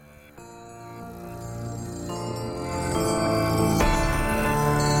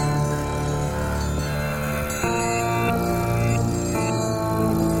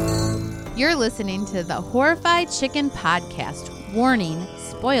You're listening to the Horrified Chicken Podcast. Warning,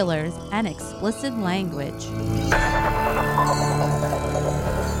 spoilers, and explicit language.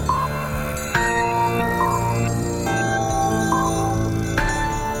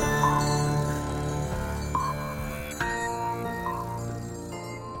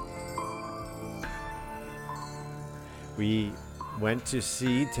 We went to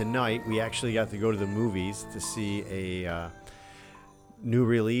see tonight. We actually got to go to the movies to see a new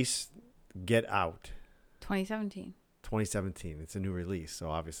release, Get Out. 2017. 2017. It's a new release, so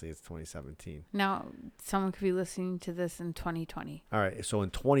obviously it's 2017. Now, someone could be listening to this in 2020. All right, so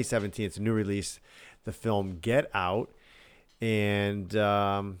in 2017, it's a new release, the film Get Out. And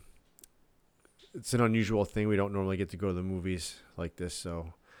it's an unusual thing. We don't normally get to go to the movies like this,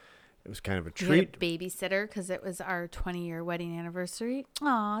 so it was kind of a treat. We had a babysitter because it was our 20-year wedding anniversary.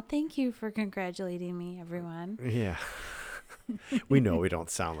 Aw, thank you for congratulating me, everyone. Yeah. We know we don't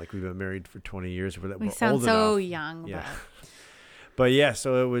sound like we've been married for 20 years. We sound so young. Yeah. But yeah,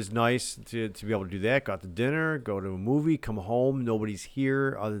 so it was nice to be able to do that. Got to dinner, go to a movie, come home. Nobody's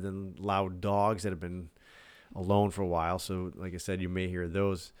here other than loud dogs that have been alone for a while. So like I said, you may hear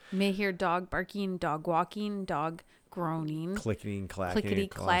those. You may hear dog barking, dog walking, dog groaning. Clickety, clacking Clickety,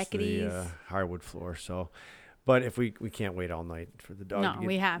 across the hardwood floor. So, but if we can't wait all night for the dog to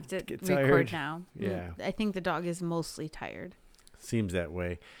we have to get record tired. now. Yeah. I think the dog is mostly tired. Seems that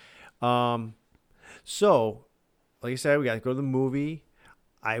way. So, like I said, we got to go to the movie.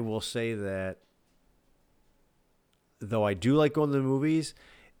 I will say that though I do like going to the movies,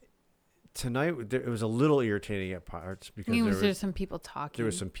 tonight it was a little irritating at parts because there's some people talking. There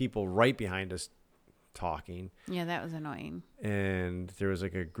was some people right behind us talking. Yeah, that was annoying. And there was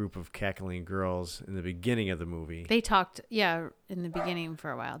like a group of cackling girls in the beginning of the movie. They talked, in the beginning for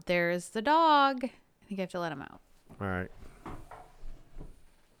a while. There's the dog. I think I have to let him out.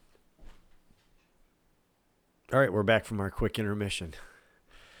 All right, we're back from our quick intermission.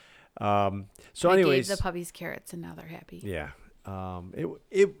 So anyways, gave the puppies carrots and now they're happy. Yeah.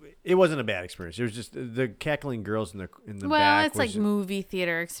 It wasn't a bad experience. It was just the cackling girls in the back. Well, it's like movie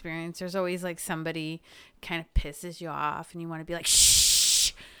theater experience. There's always like somebody kind of pisses you off and you want to be like,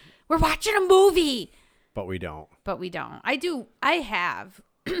 shh, we're watching a movie. But we don't. I have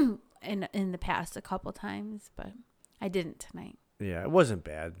in the past a couple times, but I didn't tonight. Yeah, it wasn't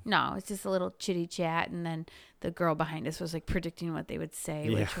bad. No, it's just a little chitty chat, and then the girl behind us was like predicting what they would say,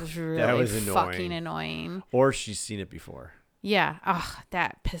 which was really fucking annoying. Or she's seen it before. Yeah.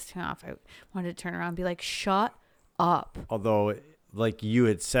 That pissed me off. I wanted to turn around and be like, shut up. Although, like you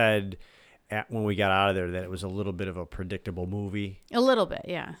had said when we got out of there, that it was a little bit of a predictable movie. A little bit,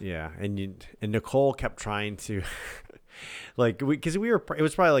 yeah. Yeah, and Nicole kept trying to... it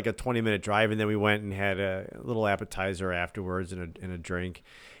was probably like a 20-minute drive, and then we went and had a little appetizer afterwards and a drink,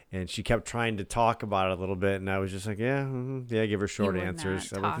 and she kept trying to talk about it a little bit, and I was just like, give her short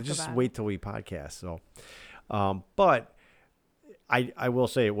answers. Just wait till we podcast. So, but I will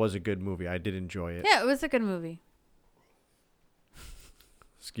say it was a good movie. I did enjoy it. Yeah, it was a good movie.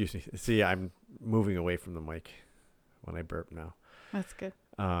 Excuse me. See, I'm moving away from the mic when I burp now. That's good.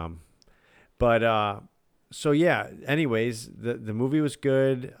 So yeah, anyways, the movie was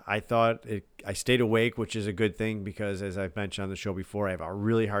good. I thought I stayed awake, which is a good thing because as I've mentioned on the show before, I have a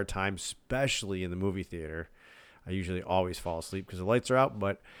really hard time, especially in the movie theater. I usually always fall asleep because the lights are out,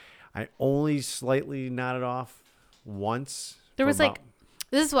 but I only slightly nodded off once. This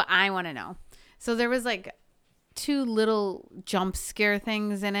is what I want to know. So there was like 2 little jump scare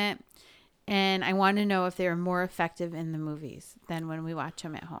things in it, and I want to know if they were more effective in the movies than when we watch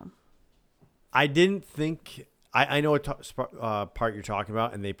them at home. I didn't think I know what part you're talking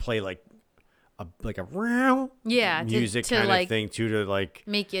about, and they play like a music to kind like of thing too to like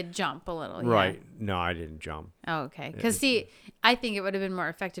make you jump a little. Right? Yeah. No, I didn't jump. Oh, okay. Because I think it would have been more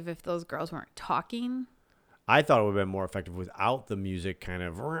effective if those girls weren't talking. I thought it would have been more effective without the music, kind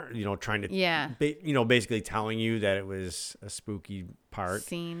of trying to basically telling you that it was a spooky part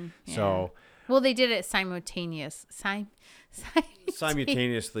Scene. Yeah. So. Well, they did it simultaneously,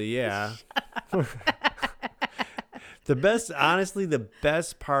 yeah. The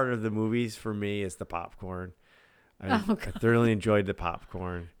best part of the movies for me is the popcorn. I thoroughly enjoyed the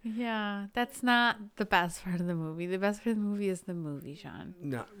popcorn. Yeah, that's not the best part of the movie. The best part of the movie is the movie, Sean.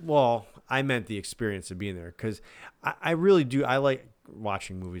 No, well, I meant the experience of being there because I really do. I like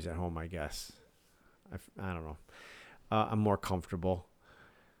watching movies at home, I guess. I don't know. I'm more comfortable.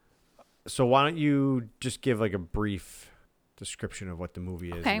 So why don't you just give like a brief description of what the movie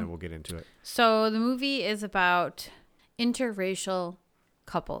is, and then we'll get into it. So the movie is about interracial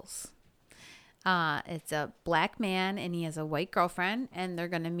couples. It's a black man and he has a white girlfriend, and they're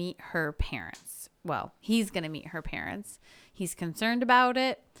going to meet her parents. Well, he's going to meet her parents. He's concerned about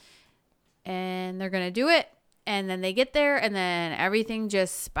it, and they're going to do it. And then they get there, and then everything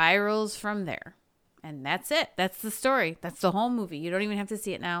just spirals from there. And that's it. That's the story. That's the whole movie. You don't even have to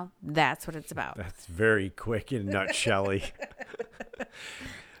see it now. That's what it's about. That's very quick and nutshell-y.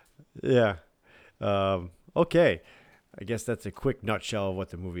 Yeah. Okay. I guess that's a quick nutshell of what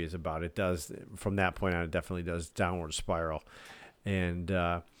the movie is about. It does, from that point on, it definitely does downward spiral. And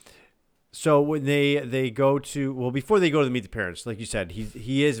so when they go to, well, before they go to meet the parents, like you said,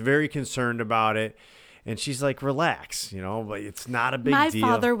 he is very concerned about it. And she's like, relax, but it's not a big deal. My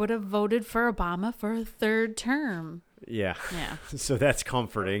father would have voted for Obama for a third term. Yeah. Yeah. So that's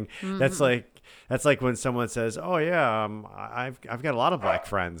comforting. Mm-hmm. That's like when someone says, "Oh yeah, I've got a lot of black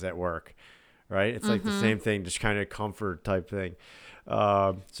friends at work," right? It's like the same thing, just kind of comfort type thing.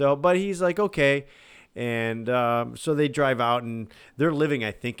 But he's like, okay, and so they drive out, and they're living,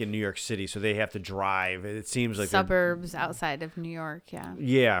 I think, in New York City, so they have to drive. It seems like suburbs outside of New York. Yeah.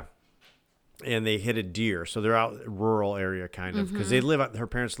 Yeah. And they hit a deer, so they're out rural area kind of, because her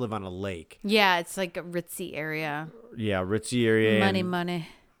parents live on a lake. Yeah, it's like a ritzy area. Yeah, ritzy area. Money.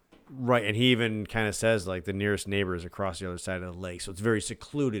 Right, and he even kind of says like the nearest neighbor is across the other side of the lake, so it's very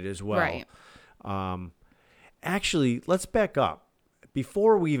secluded as well. Right. Actually, let's back up.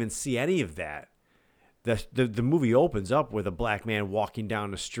 Before we even see any of that, the movie opens up with a black man walking down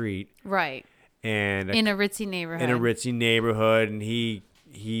the street. Right. And in a ritzy neighborhood. And he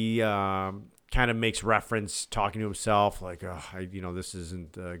kind of makes reference, talking to himself, like, this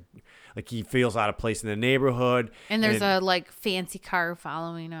isn't, like he feels out of place in the neighborhood. And there's a fancy car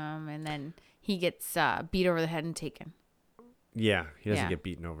following him, and then he gets beat over the head and taken. Yeah, he doesn't get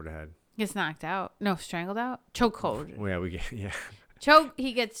beaten over the head. Gets knocked out. No, strangled out. Chokehold. Yeah.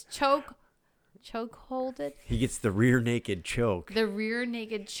 He gets chokeholded. He gets the rear naked choke. The rear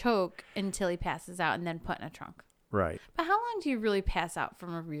naked choke until he passes out, and then put in a trunk. Right. But how long do you really pass out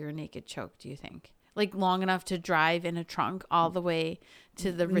from a rear naked choke, do you think? Like long enough to drive in a trunk all the way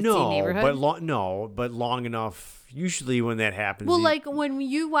to the ritzy neighborhood? But long enough. Usually when that happens. Well, like when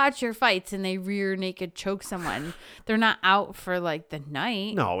you watch your fights and they rear naked choke someone, they're not out for the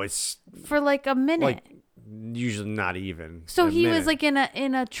night. No, it's for a minute. Usually not even. So he was in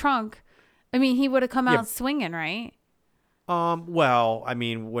a trunk. I mean, he would have come out swinging, right? Well, I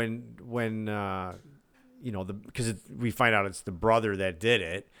mean, when because we find out it's the brother that did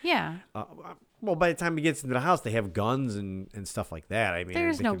it. Yeah. Well, by the time he gets into the house, they have guns and stuff like that. I mean,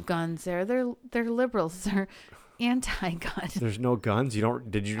 there's no guns there. They're liberals. They're anti-gun. There's no guns.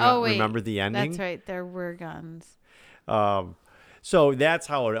 Did you not remember the ending? That's right. There were guns. So that's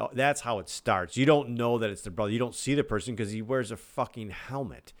how it starts. You don't know that it's the brother. You don't see the person because he wears a fucking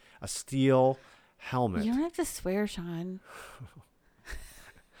helmet, a steel helmet. You don't have to swear, Sean.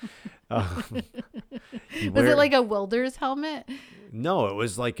 Was it like a welder's helmet? No, it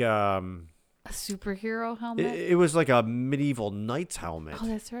was like a superhero helmet. It was like a medieval knight's helmet. Oh,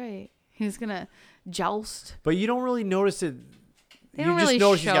 that's right. He was gonna joust. But you don't really notice it. You just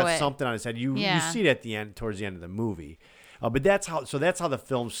notice he's got something on his head. You see it at the end, towards the end of the movie. But that's how the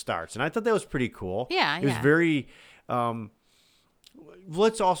film starts, and I thought that was pretty cool. Yeah, it was very.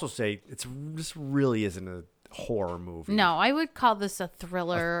 Let's also say this really isn't a horror movie. No, I would call this a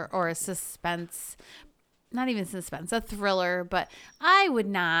thriller or a suspense. Not even suspense, a thriller. But I would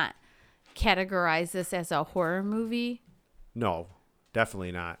not categorize this as a horror movie. No,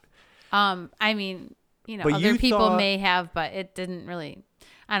 definitely not. I mean, other people may have, but it didn't really.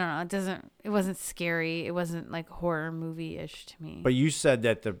 I don't know. It wasn't scary. It wasn't like horror movie-ish to me. But you said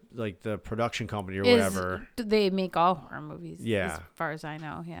that the production company or whatever, they make all horror movies. Yeah. As far as I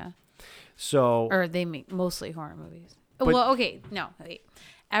know. Yeah. So. Or they make mostly horror movies. Well, okay. No, wait.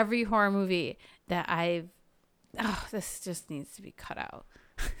 Every horror movie that this just needs to be cut out.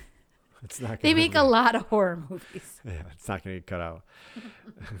 It's not. They make a lot of horror movies. Yeah, it's not going to get cut out.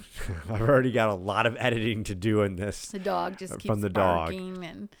 I've already got a lot of editing to do in this. The dog just keeps barking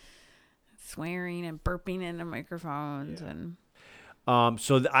and swearing and burping into microphones and.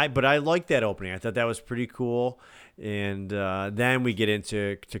 But I liked that opening. I thought that was pretty cool. And then we get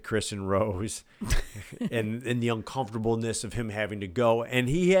into Chris and Rose, and the uncomfortableness of him having to go. And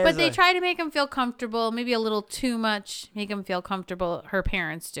he has. But they try to make him feel comfortable, maybe a little too much. Make him feel comfortable. Her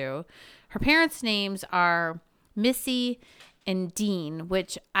parents do. Her parents' names are Missy and Dean,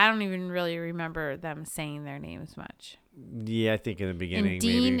 which I don't even really remember them saying their names much. Yeah, I think in the beginning. And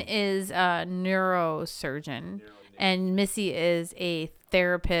Dean maybe. is a neurosurgeon. And Missy is a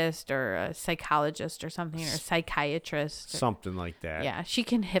therapist or a psychologist or something, or a psychiatrist. Something like that. Yeah, she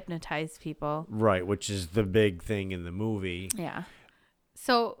can hypnotize people. Right, which is the big thing in the movie. Yeah.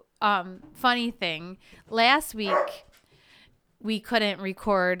 So, funny thing, last week we couldn't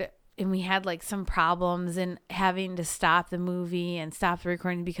record and we had like some problems and having to stop the movie and stop the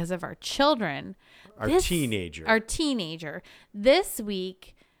recording because of our children. Our teenager. This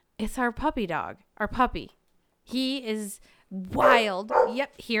week, it's our puppy dog, our puppy. He is wild.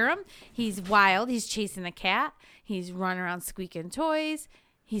 Yep, hear him? He's wild. He's chasing the cat. He's running around squeaking toys.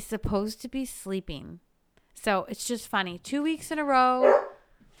 He's supposed to be sleeping. So it's just funny. 2 weeks in a row,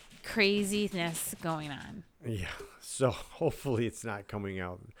 craziness going on. Yeah. So hopefully it's not coming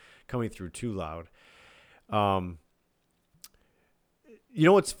through too loud. You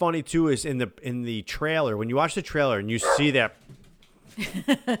know what's funny too is in the trailer, when you watch the trailer and you see that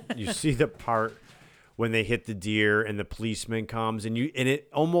you see the part when they hit the deer and the policeman comes and it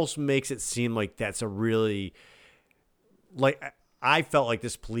almost makes it seem like that's a really, like, I felt like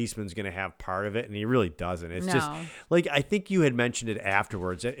this policeman's going to have part of it, and he really doesn't. It's just like, I think you had mentioned it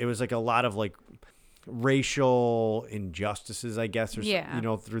afterwards. It was like a lot of like racial injustices, I guess, or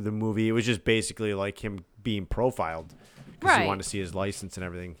through the movie. It was just basically like him being profiled because he wanted to see his license and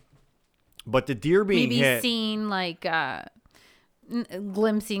everything. But the deer being hit, seen like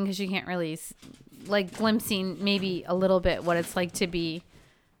glimpsing, because you can't really like glimpsing maybe a little bit what it's like to be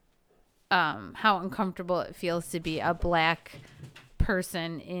how uncomfortable it feels to be a black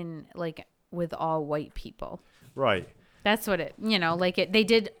person in like with all white people. Right. That's what it, like they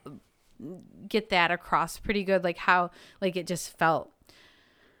did get that across pretty good, like how like it just felt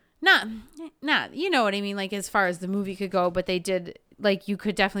not you know what I mean, like as far as the movie could go, but they did, like, you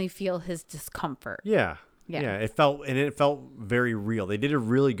could definitely feel his discomfort. Yeah. It felt very real. They did a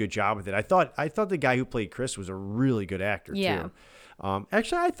really good job with it. I thought the guy who played Chris was a really good actor too.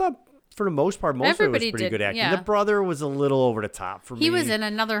 Actually, I thought for the most part, most of it was pretty good acting. Yeah. The brother was a little over the top for me. He was in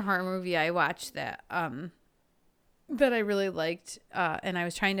another horror movie I watched that I really liked, and I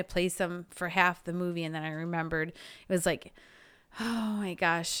was trying to place him for half the movie, and then I remembered it was like, oh my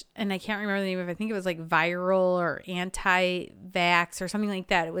gosh, and I can't remember the name of it. I think it was like Viral or Anti-Vax or something like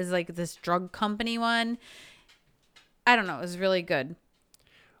that. It was like this drug company one. I don't know. It was really good.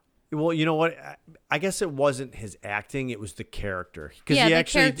 Well, you know what? I guess it wasn't his acting; it was the character. The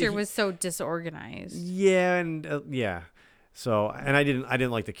character was so disorganized. Yeah, and So, and I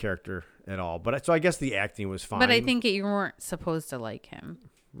didn't like the character at all. But so I guess the acting was fine. But I think you weren't supposed to like him,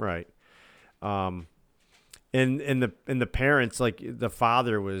 right? And the parents, like the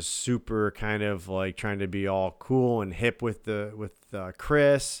father was super kind of like trying to be all cool and hip with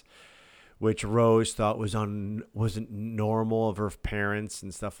Chris, which Rose thought wasn't normal of her parents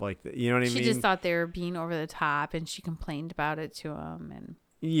and stuff like that. You know what I mean? She just thought they were being over the top, and she complained about it to him. And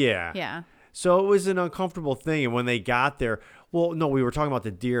yeah. So it was an uncomfortable thing. And when they got there, well, no, we were talking about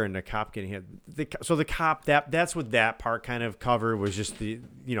the deer and the cop getting hit. So the cop, that's what that part kind of covered, was just the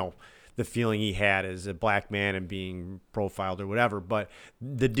feeling he had as a black man and being profiled or whatever. But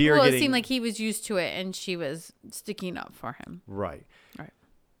the deer it seemed like he was used to it, and she was sticking up for him. Right.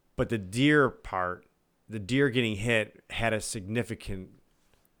 But the deer part, the deer getting hit, had a significant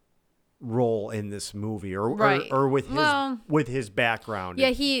role in this movie, or with his background. Yeah,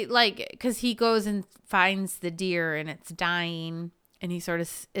 he because he goes and finds the deer and it's dying, and he sort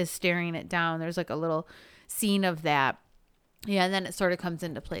of is staring it down. There's like a little scene of that. Yeah, and then it sort of comes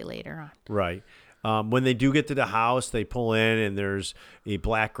into play later on. Right. When they do get to the house, they pull in, and there's a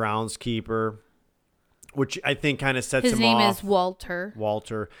black groundskeeper, which I think kind of sets him off. His name is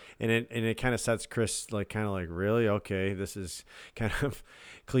Walter. And it kind of sets Chris kind of like, really? Okay, this is kind of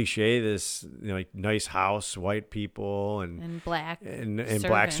cliche. This nice house, white people, and black servants.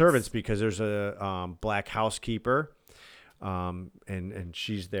 Black servants, because there's a black housekeeper, and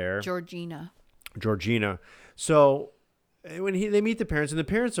she's there. Georgina. So when they meet the parents, and the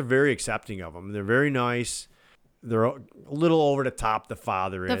parents are very accepting of them. They're very nice. They're a little over the top. The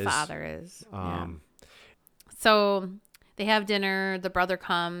father is. Yeah. So they have dinner. The brother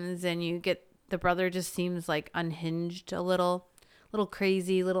comes, and the brother just seems like unhinged a little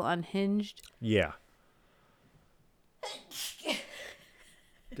crazy, little unhinged. Yeah.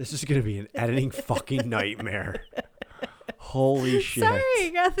 This is going to be an editing fucking nightmare. Holy shit. Sorry,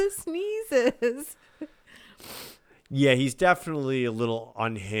 I got the sneezes. Yeah, he's definitely a little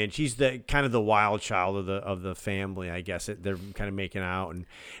unhinged. He's the kind of the wild child of the family, I guess. They're kind of making out,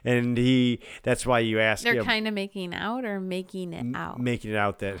 and that's why you ask. They're kind of making out or making it out. Making it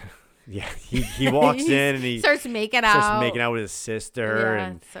out that Yeah, he walks in and he starts making starts out. making out with his sister, Yeah,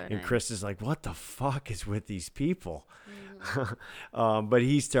 and it's so and nice. Chris is like, "What the fuck is with these people?" Mm-hmm. But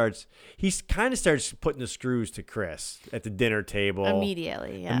he kind of starts putting the screws to Chris at the dinner table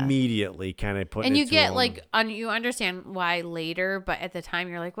Immediately, yeah. immediately, kind of putting. And it you to get him. like you understand why later, but at the time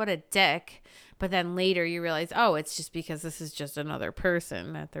you're like, what a dick. But then later you realize, oh, it's just because this is just another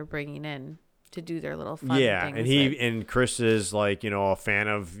person that they're bringing in to do their little fun Yeah, things. and Chris is like, a fan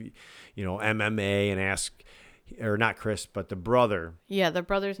of, MMA, and or not Chris, but the brother. Yeah, the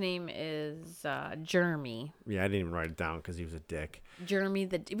brother's name is Jeremy. Yeah, I didn't even write it down because he was a dick. Jeremy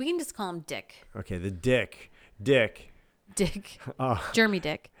we can just call him Dick. Okay, the Dick. Dick. Uh, Jeremy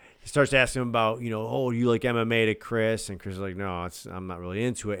Dick. he starts asking him about, oh, you like MMA to Chris, and Chris is like, no, I'm not really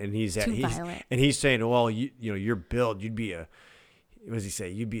into it, and he's violent. and he's saying, well, your build, you'd be what does he say?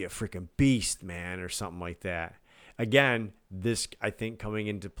 You'd be a freaking beast, man, or something like that. Again, this, I think, coming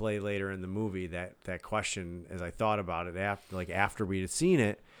into play later in the movie, that question, as I thought about it after we had seen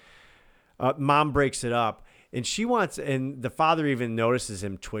it, Mom breaks it up, and and the father even notices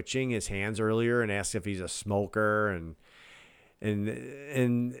him twitching his hands earlier and asks if he's a smoker,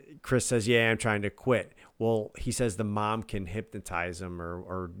 and Chris says, yeah, I'm trying to quit. Well, he says the mom can hypnotize him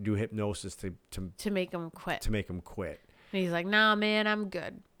or do hypnosis to make him quit. to make him quit. And he's like, nah, man, I'm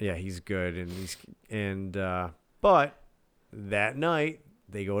good. Yeah, he's good, but that night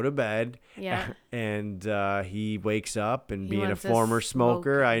they go to bed. Yeah. And he wakes up, and He being a wants to former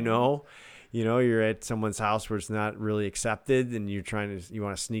smoker, smoke. I know, you're at someone's house where it's not really accepted, and you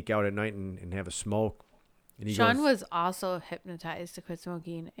want to sneak out at night and have a smoke. And Sean was also hypnotized to quit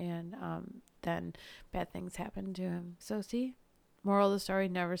smoking, and then bad things happened to him. So see, moral of the story: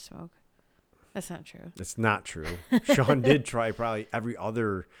 never smoke. That's not true. It's not true. Sean did try probably every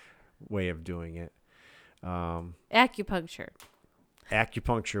other way of doing it. Acupuncture.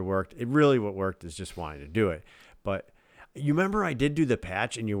 Acupuncture worked. What worked is just wanting to do it. But you remember I did do the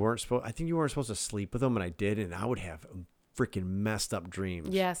patch, and I think you weren't supposed to sleep with them, and I did, and I would have freaking messed up dreams.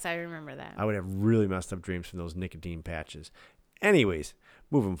 Yes, I remember that. I would have really messed up dreams from those nicotine patches. Anyways,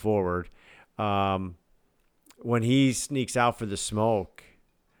 moving forward, when he sneaks out for the smoke,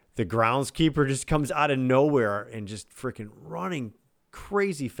 the groundskeeper just comes out of nowhere and just freaking running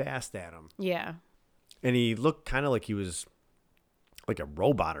crazy fast at him. Yeah. And he looked kind of like he was like a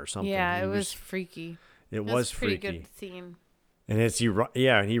robot or something. Yeah, it was freaky. It was pretty freaky. good scene.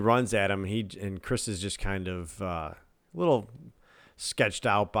 And he runs at him, and Chris is just kind of a little sketched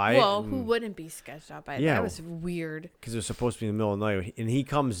out by it. Well, who wouldn't be sketched out by it? Yeah. That was weird. Because it was supposed to be in the middle of the night, and he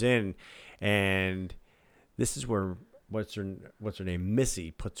comes in, and this is where what's her name,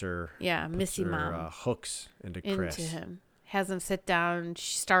 Missy, puts her Missy mom hooks into Chris. into him. Has him sit down.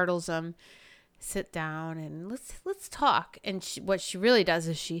 She startles him. Sit down and let's talk. And what she really does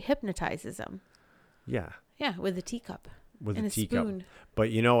is she hypnotizes him. Yeah, with a teacup. with and a teacup. spoon. But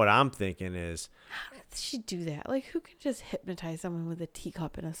you know what I'm thinking is, How did she do that? Like, who can just hypnotize someone with a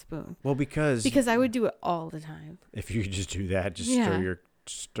teacup and a spoon? well, because I would do it all the time. if you could just do that, just Yeah.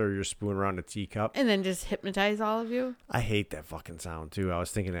 stir your spoon around a teacup. And then just hypnotize all of you. I hate that fucking sound too. I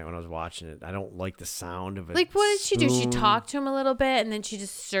was thinking that when I was watching it. I don't like the sound of it. Like, what did she do? She talked to him a little bit, and then she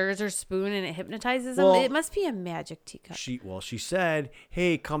just stirs her spoon, and it hypnotizes him. Well, It must be a magic teacup. She said,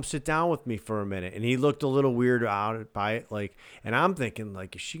 "Hey, come sit down with me for a minute," and he looked a little weird out by it. Like, and I'm thinking,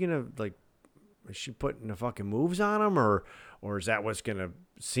 like, is she putting the fucking moves on him, or is that what's gonna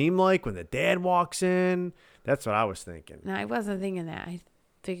seem like when the dad walks in? That's what I was thinking. No, I wasn't thinking that. I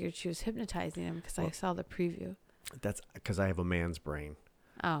figured she was hypnotizing him because I saw the preview. That's because I have a man's brain.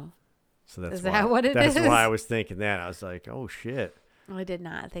 Oh, So that's Is why, that what it that's is? why I was thinking that. I was like, oh shit. I did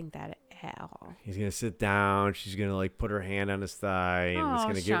not think that at all. He's gonna sit down. She's gonna like put her hand on his thigh, and it's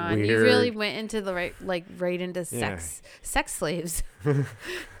gonna Sean, get weird. you really went into the right into sex slaves,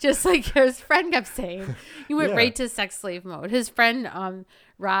 just like his friend kept saying. You went Yeah. right to sex slave mode. His friend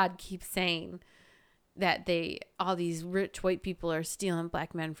Rod keeps saying that all these rich white people are stealing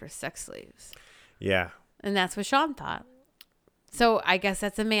black men for sex slaves, Yeah. and that's what Sean thought. So I guess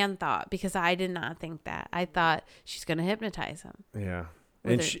that's a man thought, because I did not think that. I thought she's gonna hypnotize him. Yeah.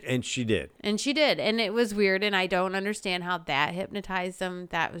 With And her- she did. And she did, and it was weird, and I don't understand how that hypnotized him.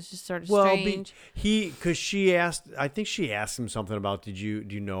 That was just sort of Well, strange. because she asked, I think she asked him something about, do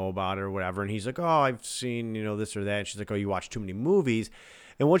you know about it or whatever? And he's like, oh, I've seen, this or that. And she's like, oh, you watch too many movies.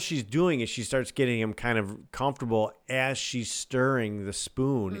 And what she's doing is she starts getting him kind of comfortable as she's stirring the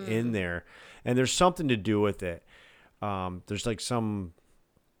spoon in there. And there's something to do with it. There's like some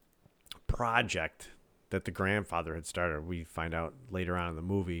project that the grandfather had started. We find out later on in the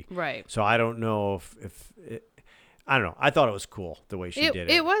movie. Right. So I don't know if I don't know. I thought it was cool the way she did it.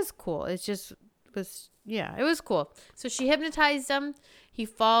 It was cool. It just was, yeah, it was cool. So she hypnotized him. He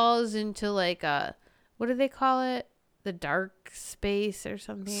falls into like a, what do they call it? The dark space or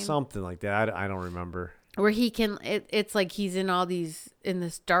something. Something like that. I don't remember. Where he can, it's like he's in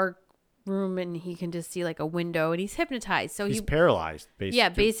this dark room and he can just see like a window and he's hypnotized. So he's paralyzed, basically. Yeah,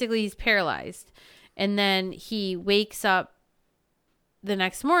 basically he's paralyzed. And then he wakes up the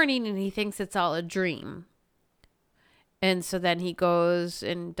next morning and he thinks it's all a dream. And so then he goes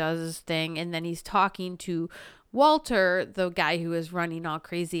and does his thing. And then he's talking to Walter, the guy who is running all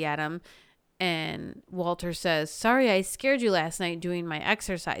crazy at him. And Walter says, sorry, I scared you last night doing my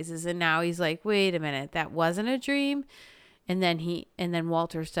exercises. And now he's like, wait a minute, that wasn't a dream. And then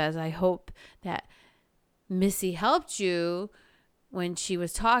Walter says, I hope that Missy helped you when she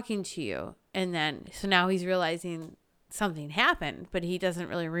was talking to you. And then, so now he's realizing something happened, but he doesn't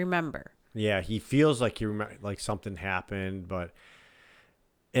really remember. Yeah, he feels like like something happened,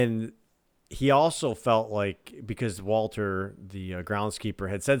 and he also felt like, because Walter, the groundskeeper,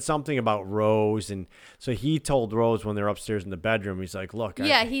 had said something about Rose, and so he told Rose when they're upstairs in the bedroom, he's like, look.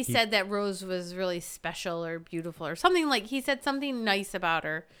 Yeah, he said that Rose was really special or beautiful or something, like he said something nice about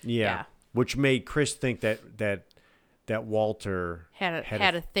her. Yeah. Which made Chris think that Walter had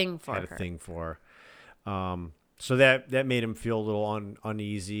a thing for her. Had a thing for her. So that made him feel a little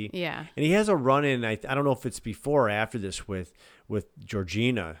uneasy. Yeah. And he has a run-in, I don't know if it's before or after this, with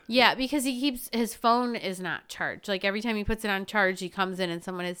Georgina. Yeah, because his phone is not charged. Like every time he puts it on charge, he comes in and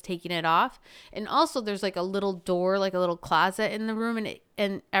someone is taking it off. And also there's like a little door, like a little closet in the room,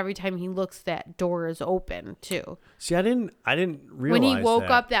 and every time he looks, that door is open too. See, I didn't realize when he woke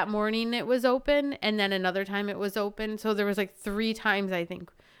up that morning, it was open, and then another time it was open. So there was like 3 times, I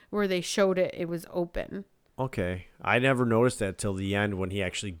think, where they showed it was open. Okay. I never noticed that till the end when he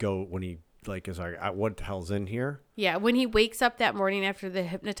is like, what the hell's in here? Yeah, when he wakes up that morning after the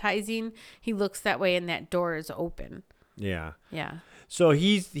hypnotizing, he looks that way and that door is open. Yeah. Yeah. So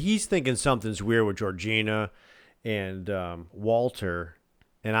he's thinking something's weird with Georgina and Walter,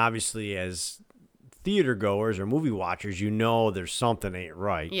 and obviously as theater goers or movie watchers, there's something ain't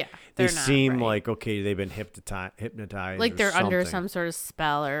right. Yeah. They not seem right. like, okay, they've been hypnotized. Like they're something. under some sort of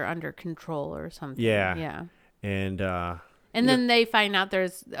spell or under control or something. Yeah. Yeah. And then they find out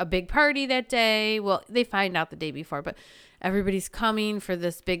there's a big party that day. Well, they find out the day before, but everybody's coming for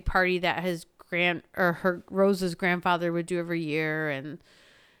this big party that Rose's grandfather would do every year, and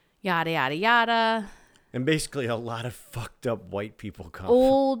yada yada yada. And basically a lot of fucked up white people come.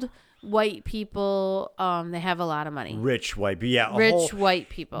 Old white people. They have a lot of money. Rich white people. Yeah. White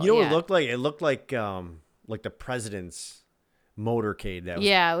people. You know what it looked like? It looked like the president's motorcade that was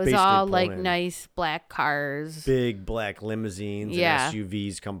it was basically all pulling like in. nice black cars, big black limousines and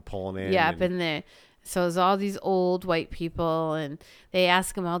SUVs come pulling in. Yep, and so it's all these old white people, and they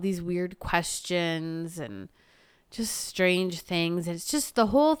ask him all these weird questions and just strange things, and it's just the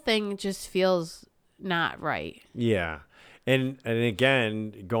whole thing just feels not right. Yeah. And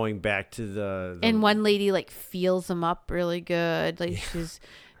again, going back to the and one lady like feels him up really good, like she's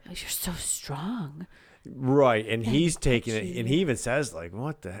you're so strong. Right, and he's taking it, and he even says like,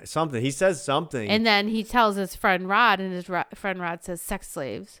 "What the something?" He says something, and then he tells his friend Rod, and his friend Rod says, "Sex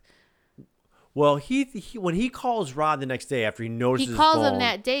slaves." Well, he when he calls Rod the next day after he notices, he calls him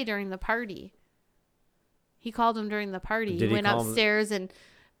that day during the party. He called him during the party. He went upstairs and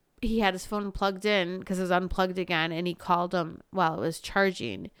he had his phone plugged in because it was unplugged again, and he called him while it was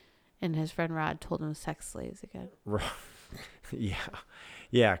charging, and his friend Rod told him sex slaves again. Yeah.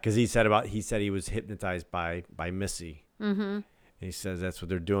 Yeah, because he said he was hypnotized by Missy. Mm-hmm. And he says that's what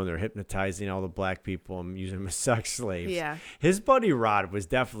they're doing. They're hypnotizing all the black people and using them as sex slaves. Yeah. His buddy Rod was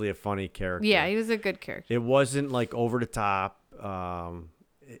definitely a funny character. Yeah, he was a good character. It wasn't like over the top.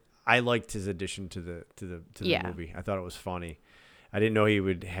 I liked his addition to the movie. I thought it was funny. I didn't know he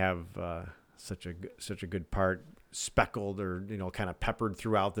would have such a good part speckled or kind of peppered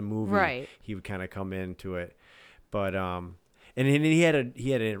throughout the movie. Right. He would kind of come into it, but and he had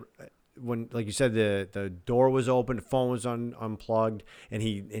a when, like you said, the door was open, the phone was unplugged,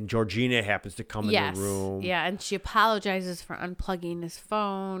 and Georgina happens to come in the room. Yeah, and she apologizes for unplugging his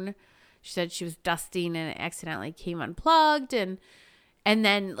phone. She said she was dusting and it accidentally came unplugged, and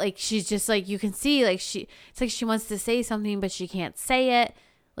then like she's just like, you can see like it's like she wants to say something but she can't say it.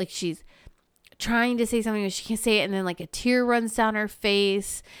 Like she's trying to say something but she can't say it, and then like a tear runs down her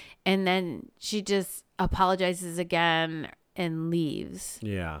face, and then she just apologizes again and leaves.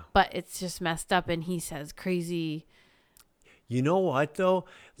 Yeah. But it's just messed up, and he says crazy. You know what though?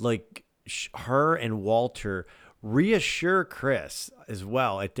 Like her and Walter reassure Chris as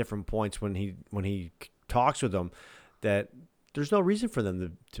well at different points when he talks with them that there's no reason for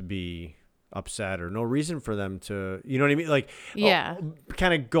them to be upset or no reason for them to, you know what I mean? Like, Yeah.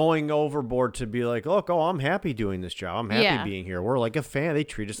 kind of going overboard to be like, look, I'm happy doing this job. I'm happy being here. We're like a fan. They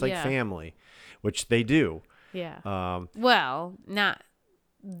treat us like family, which they do. Yeah. Well, not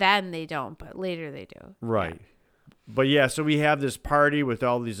then they don't, but later they do. Right. Yeah. But yeah, so we have this party with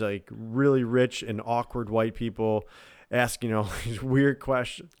all these like really rich and awkward white people asking all these weird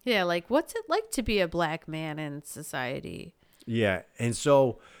questions. Yeah, like what's it like to be a black man in society? Yeah. And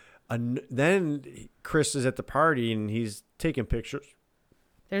so then Chris is at the party and he's taking pictures.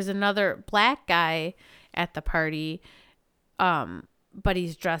 There's another black guy at the party, but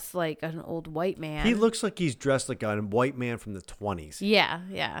he's dressed like an old white man. He looks like he's dressed like a white man from the 20s.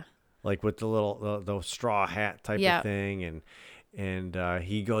 Yeah. Like with the little the straw hat type of thing, and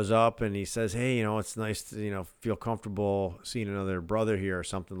he goes up and he says, "Hey, it's nice to feel comfortable seeing another brother here," or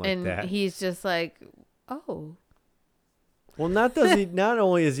something like that. And he's just like, "Oh." Well, not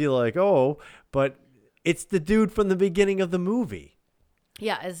only is he like, "Oh," but it's the dude from the beginning of the movie.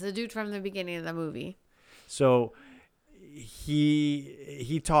 Yeah, it's the dude from the beginning of the movie. So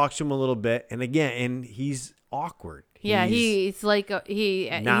he talks to him a little bit, and he's awkward. Yeah, he's like he's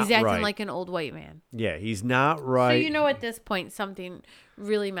acting right. like an old white man. Yeah, he's not right. So at this point something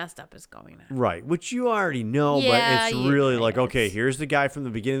really messed up is going on. Right, which you already know, but it's really like, okay, here's the guy from the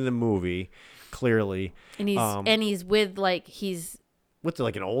beginning of the movie, clearly, and he's with like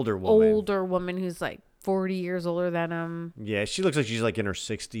an older woman who's like 40 years older than him. Yeah, she looks like she's like in her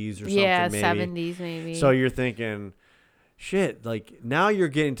 60s or something. Yeah, maybe. 70s maybe. So you're thinking, shit, like now you're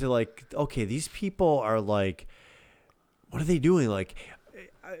getting to like, okay, these people are like, what are they doing? Like,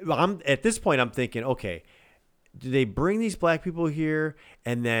 at this point, I'm thinking, okay, do they bring these black people here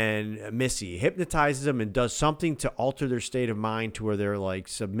and then Missy hypnotizes them and does something to alter their state of mind to where they're like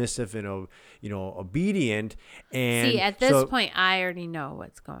submissive and, obedient? And see, at this point, I already know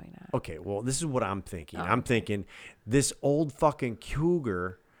what's going on. Okay, well, this is what I'm thinking. Oh, I'm thinking this old fucking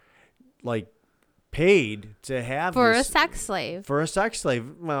cougar, like, paid to have a sex slave. For a sex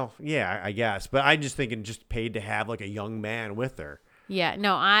slave. Well, yeah, I guess. But I'm just thinking just paid to have like a young man with her. Yeah.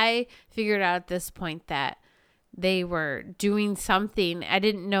 No, I figured out at this point that they were doing something. I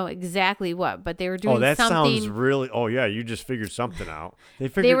didn't know exactly what, but they were doing something. Oh, that sounds really... Oh, yeah, you just figured something out.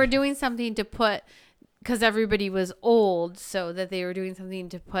 They were doing something to put... Because everybody was old, so that they were doing something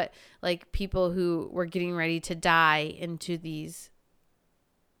to put like people who were getting ready to die into these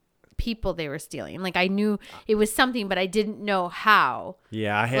people they were stealing. Like I knew it was something, but I didn't know how.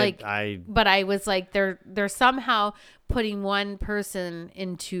 Yeah, But I was like, they're somehow putting one person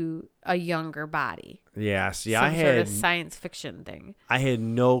into a younger body. Yeah, see, Some sort of science fiction thing. I had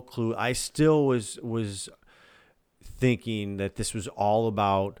no clue. I still was thinking that this was all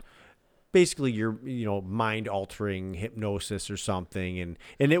about basically your mind altering hypnosis or something, and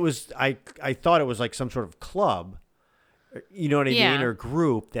it was I thought it was like some sort of club. You know what I mean? Or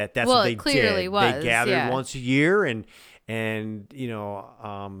group that's what they clearly did. Was, they gathered once a year and and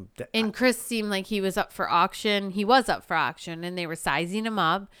Chris seemed like he was up for auction. He was up for auction, and they were sizing him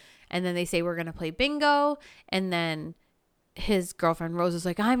up. And then they say, we're gonna play bingo, and then his girlfriend Rose is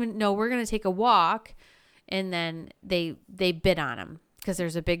like, we're gonna take a walk, and then they bid on him. Because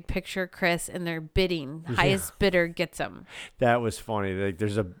there's a big picture of Chris, and they're bidding. The highest bidder gets him. That was funny. Like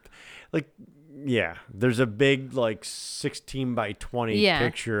there's a big like 16 by 20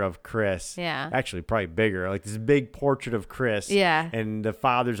 picture of Chris. Yeah. Actually, probably bigger. Like this big portrait of Chris. Yeah. And the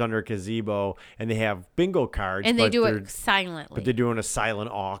father's under a gazebo, and they have bingo cards. And they do it silently. But they're doing a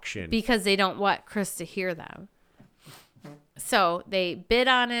silent auction. Because they don't want Chris to hear them. So they bid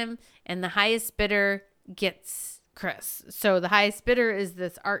on him, and the highest bidder gets Chris. So the highest bidder is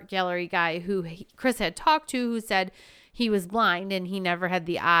this art gallery guy who Chris had talked to, who said he was blind and he never had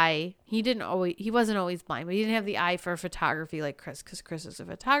the eye. He wasn't always blind, but he didn't have the eye for photography like Chris, because Chris is a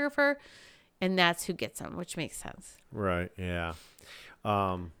photographer, and that's who gets him, which makes sense. Right. Yeah.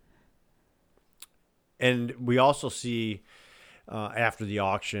 And we also see after the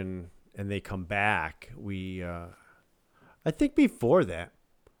auction and they come back, I think before that,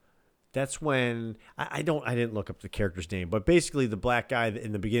 that's when I didn't look up the character's name, but basically the black guy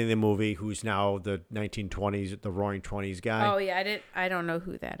in the beginning of the movie, who's now the 1920s, the Roaring '20s guy. Oh yeah, I don't know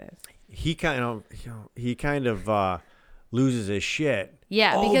who that is. He kind of loses his shit.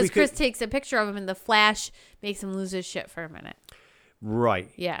 Yeah, because Chris takes a picture of him, and the flash makes him lose his shit for a minute.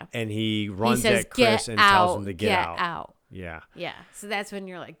 Right. Yeah. And he runs at Chris and tells him to get out. Yeah. Yeah. So that's when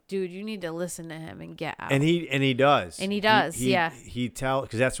you're like, dude, you need to listen to him and get out. And he does. And he does. Because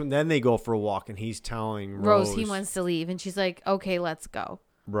that's when then they go for a walk, and he's telling Rose he wants to leave, and she's like, okay, let's go.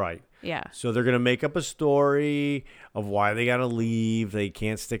 Right. Yeah. So they're going to make up a story of why they got to leave. They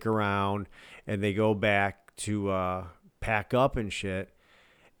can't stick around. And they go back to pack up and shit.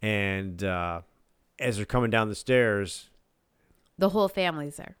 And as they're coming down the stairs, The whole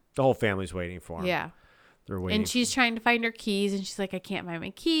family's there. the whole family's waiting for them. Yeah. They're waiting. And she's trying to find her keys, and she's like, I can't find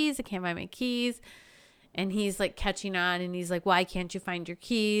my keys. I can't find my keys. And he's like catching on, and he's like, why can't you find your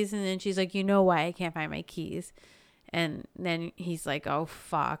keys? And then she's like, you know why I can't find my keys. And then he's like, oh,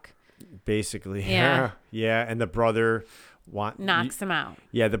 fuck. Basically. Yeah. Yeah. And the brother Knocks him out.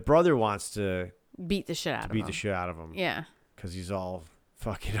 Yeah, the brother wants to Beat the shit out of him. beat the shit out of him. Yeah. Because he's all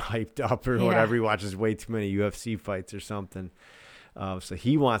fucking hyped up or Yeah. whatever. He watches way too many UFC fights or something. So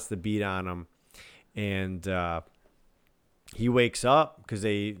he wants to beat on him. And he wakes up because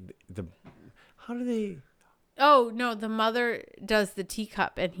how do they? Oh, no, the mother does the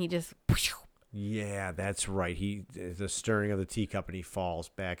teacup, and he just... Yeah, that's right. The stirring of the teacup, and he falls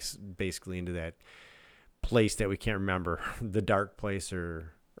back basically into that place that we can't remember, the dark place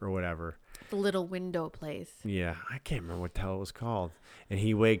or whatever. The little window place. Yeah, I can't remember what the hell it was called. And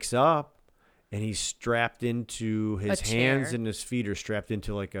he wakes up, and he's strapped into his hands chair. and his feet are strapped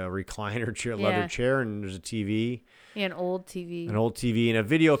into like a recliner chair, Yeah. leather chair, and there's a TV. Yeah, an old TV. An old TV, and a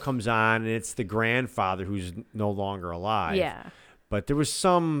video comes on, and it's the grandfather who's no longer alive. Yeah. But there was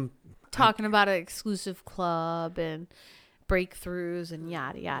some... Talking about an exclusive club and breakthroughs and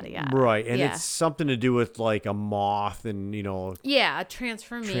yada, yada, yada. Right, and Yeah. it's something to do with like a moth and, Yeah,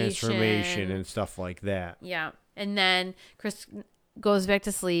 transformation. and stuff like that. Yeah. And then Chris goes back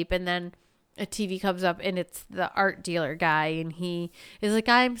to sleep, and then a TV comes up, and it's the art dealer guy, and he is like,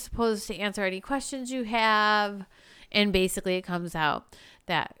 I'm supposed to answer any questions you have. And basically it comes out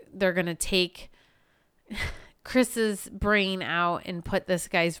that they're going to take Chris's brain out and put this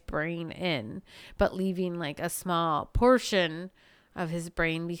guy's brain in, but leaving like a small portion of his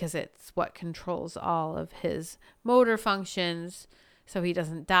brain because it's what controls all of his motor functions, so he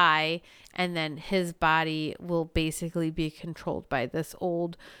doesn't die. And then his body will basically be controlled by this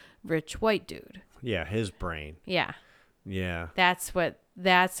old rich white dude. Yeah, his brain. Yeah. Yeah. That's what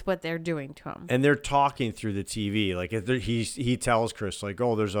they're doing to him. And they're talking through the TV. Like he tells Chris, like,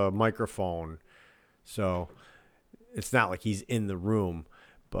 oh, there's a microphone. So it's not like he's in the room.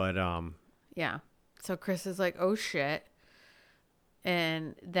 But Yeah. So Chris is like, oh shit.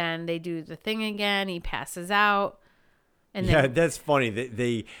 And then they do the thing again. He passes out. And yeah, then, that's funny.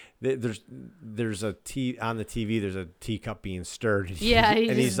 There's a tea on the TV. There's a teacup being stirred. And Yeah, he and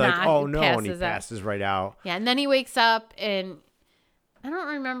just he's like, not- "Oh no!" And he passes out. passes right out. yeah. And then he wakes up, and I don't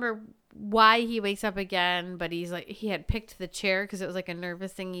remember why he wakes up again, but he's like, he had picked the chair because it was like a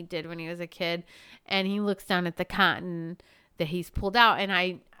nervous thing he did when he was a kid. And he looks down at the cotton that he's pulled out. And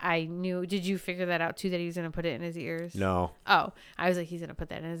I knew, did you figure that out too, that he was going to put it in his ears? No. Oh, I was like, he's going to put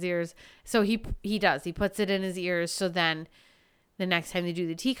that in his ears. So he does. He puts it in his ears. So then the next time they do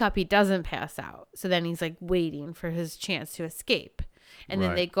the teacup, he doesn't pass out. So then he's like waiting for his chance to escape. And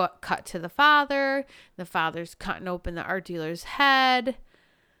then Right. they cut to the father. The father's cutting open the art dealer's head.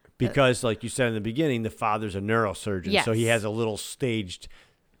 Because, like you said in the beginning, the father's a neurosurgeon, Yes. so he has a little staged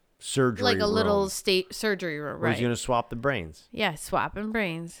surgery Like a little room state surgery room, where right? he's going to swap the brains. Yeah, swapping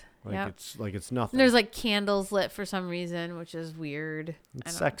brains. Like Yep. it's nothing. And there's like candles lit for some reason, which is weird.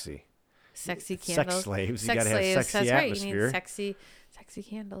 It's sexy. Sexy Sex candles. slaves. Sex You got to have slaves. sexy That's right. You atmosphere. need sexy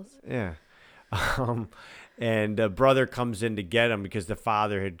candles. Yeah. And the brother comes in to get him because the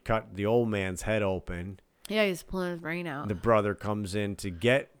father had cut the old man's head open. Yeah, he's pulling his brain out. The brother comes in to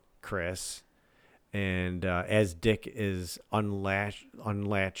get Chris, and as Dick is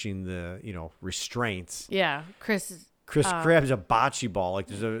unlatching the restraints, Yeah, Chris grabs a bocce ball. Like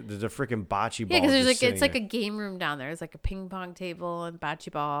there's a freaking bocce ball. Yeah, because there's just like it's like sitting a game room down there. It's like a ping pong table and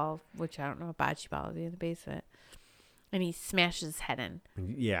bocce ball, which I don't know what bocce ball is in the basement. And he smashes his head in. there.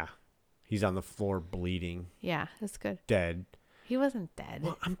 Yeah, he's on the floor bleeding, Yeah, that's good. dead. He wasn't dead.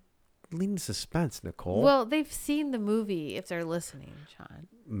 Well, I'm leading suspense, Nicole. Well, they've seen the movie if they're listening, Sean.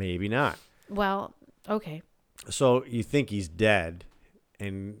 Maybe not. Well, okay. So you think he's dead,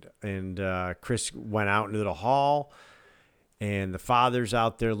 and Chris went out into the hall, and the father's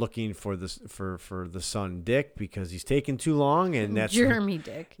out there looking for the son Dick because he's taking too long, and that's Jeremy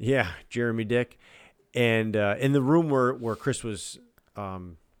Dick. Yeah, Jeremy Dick, and in the room where Chris was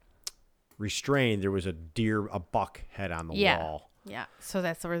restrained, there was a buck head on the wall. Yeah. So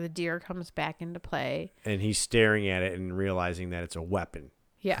that's where the deer comes back into play. And he's staring at it and realizing that it's a weapon.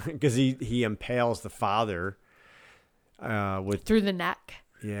 Yeah. Because he impales the father with Through the neck.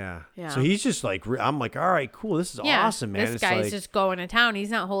 yeah. Yeah. So he's just like, I'm like, all right, cool. This is awesome, man. This It's guy's like, just going to town. He's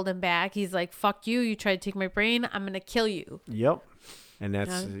not holding back. He's like, fuck you. You tried to take my brain. I'm going to kill you. yep. And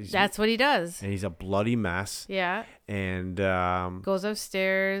That's what he does. and he's a bloody mess. Yeah. And Goes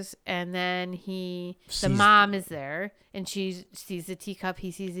upstairs, and then the Sees- mom is there, and she sees the teacup.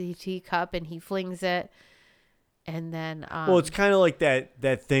 He sees the teacup, and he flings it. And then, well, it's kind of like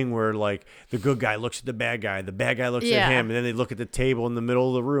that thing where like the good guy looks at the bad guy looks Yeah. at him, and then they look at the table in the middle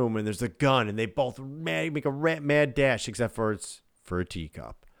of the room, and there's a gun, and they both make a mad dash, except for it's for a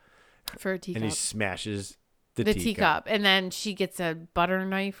teacup, for a teacup. and he smashes the teacup. And then she gets a butter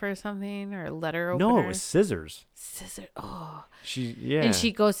knife or something, or a letter opener. No, it was scissors. Scissor. Oh. Yeah. And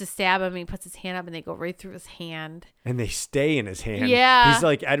she goes to stab him, and he puts his hand up, and they go right through his hand. And they stay in his hand. Yeah. He's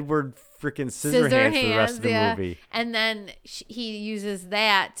like Edward freaking Scissorhands for the rest of the movie. And then he uses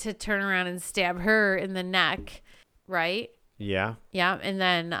that to turn around and stab her in the neck, right? Yeah. Yeah, and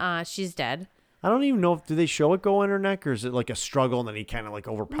then she's dead. I don't even know do they show it go in her neck, or is it like a struggle and then he kind of like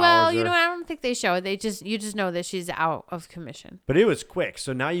overpowers Well, you her? know, I don't think they show it. You just know that she's out of commission. But it was quick.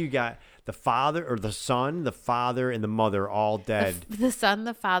 So now you got the father or the son, the father, and the mother all dead. The Son,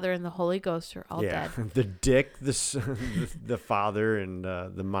 the Father, and the Holy Ghost are all dead. The dick, the son, the father, and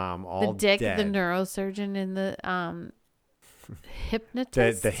the mom all The dick, dead. the neurosurgeon, and the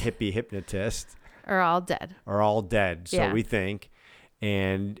hypnotist the hippie hypnotist are all dead. are all dead. So Yeah. we think.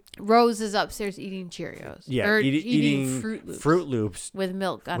 And Rose is upstairs eating Cheerios. yeah, or eating Fruit Loops with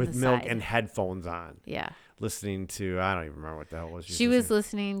milk on with the milk side. and headphones on. Yeah. Listening to, I don't even remember what the hell it was. She was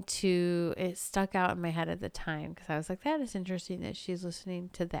listening to, it stuck out in my head at the time because I was like, that is interesting that she's listening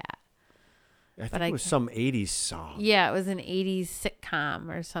to that. I think it was some 80s song. Yeah, it was an 80s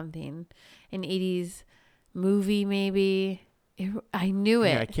sitcom or something. An 80s movie, maybe. I knew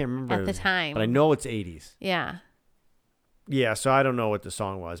it I can't remember at the time. but I know it's 80s. Yeah. Yeah, so I don't know what the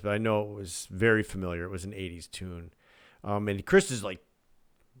song was, but I know it was very familiar. It was an 80s tune. And Chris is like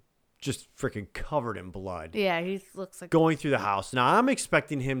just freaking covered in blood. Yeah, he looks like... Going through the house. Now, I'm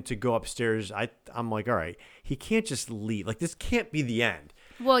expecting him to go upstairs. I'm like, all right, he can't just leave. Like, this can't be the end.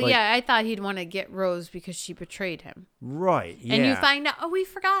 Well, like, yeah, I thought he'd want to get Rose because she betrayed him. Right, yeah. And you find out, we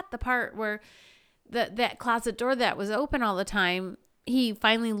forgot the part where that closet door that was open all the time, he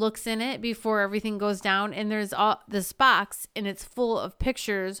finally looks in it before everything goes down, and there's all this box, and it's full of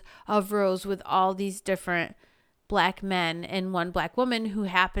pictures of Rose with all these different black men and one black woman who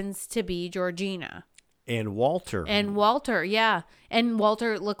happens to be Georgina. And Walter. And Walter, yeah. And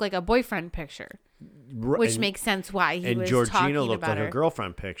Walter looked like a boyfriend picture, which makes sense why he was Georgina talking looked about like her. a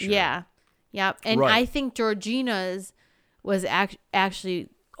girlfriend picture. Yeah. Yep. And Right. I think Georgina's was actually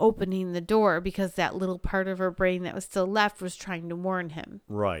opening the door because that little part of her brain that was still left was trying to warn him.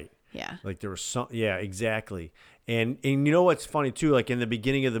 Right. Yeah. Like there was some, yeah, exactly. And you know what's funny too? Like in the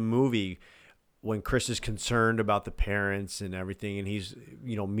beginning of the movie, when Chris is concerned about the parents and everything, and he's,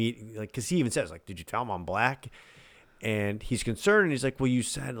 because he even says, like, did you tell him I'm black? And he's concerned, and he's like, well, you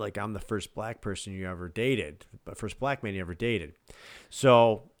said, like, I'm the first black person you ever dated, the first black man you ever dated.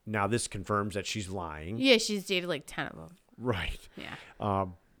 So now this confirms that she's lying. Yeah, she's dated like 10 of them. Right. Yeah.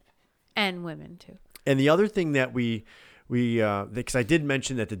 And women too. And the other thing that we because I did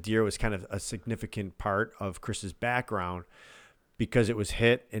mention that the deer was kind of a significant part of Chris's background because it was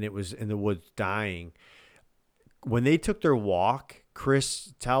hit and it was in the woods dying. When they took their walk,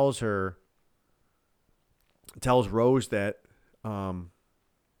 Chris tells Rose that,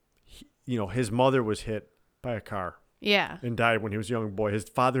 his mother was hit by a car. Yeah. And died when he was a young boy. His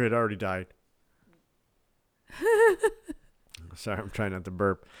father had already died. Sorry, I'm trying not to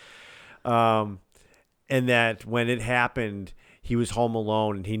burp. And that when it happened, he was home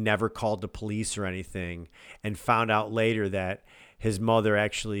alone and he never called the police or anything, and found out later that his mother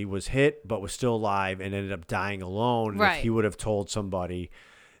actually was hit but was still alive and ended up dying alone. Right. And if he would have told somebody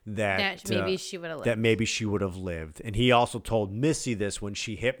that maybe she would have lived. that maybe she would have lived. And he also told Missy this when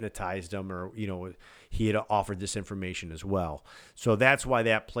she hypnotized him, or he had offered this information as well. So that's why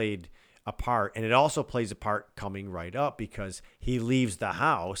that played a part. And it also plays a part coming right up because he leaves the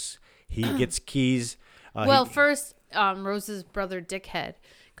house. He gets keys. First, Rose's brother Dickhead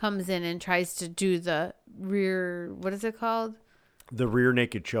comes in and tries to do the rear, what is it called? The rear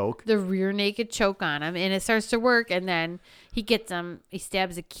naked choke. The rear naked choke on him, and it starts to work, and then he gets him, he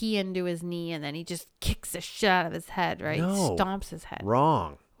stabs a key into his knee, and then he just kicks the shit out of his head, right? No. Stomps his head.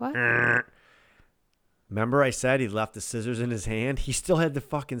 Wrong. What? Remember I said he left the scissors in his hand? He still had the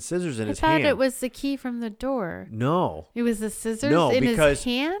fucking scissors in his hand. I thought it was the key from the door. No. It was the scissors No, in because- his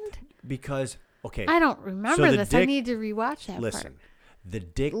hand? Because, okay. I don't remember the this. I dick- need to rewatch that Listen. part. The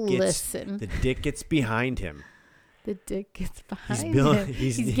dick gets behind him. The dick gets behind Bill- him.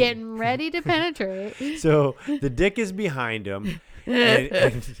 he's- He's getting ready to penetrate. So the dick is behind him,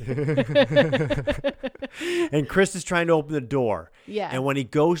 and Chris is trying to open the door. Yeah. And when he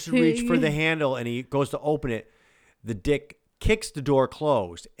goes to reach for the handle and he goes to open it, the dick kicks the door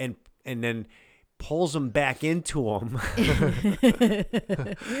closed and then pulls him back into him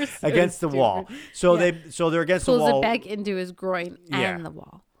against the wall. So they're against the wall. Pulls it back into his groin and the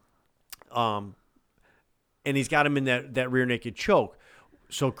wall. And he's got him in that rear naked choke.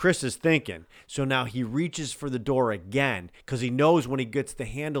 So Chris is thinking. So now he reaches for the door again because he knows when he gets the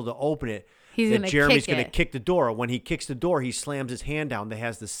handle to open it, that Jeremy's going to kick the door. When he kicks the door, he slams his hand down that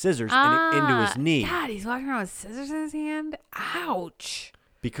has the scissors into his knee. God, he's walking around with scissors in his hand? Ouch.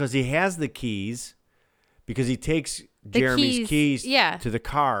 Because he has the keys. Because he takes Jeremy's keys to the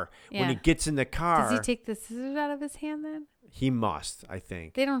car. Yeah. When he gets in the car. Does he take the scissors out of his hand then? He must, I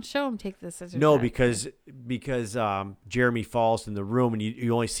think. They don't show him take the scissors. No, because Jeremy falls in the room and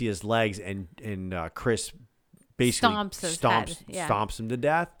you only see his legs and Chris basically stomps him to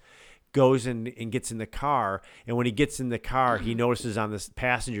death. Goes and gets in the car, and when he gets in the car, he notices on the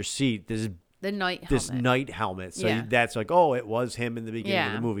passenger seat this night helmet. So that's like, oh, it was him in the beginning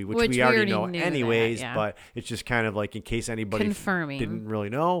of the movie, which we already know anyways. But it's just kind of like in case anybody didn't really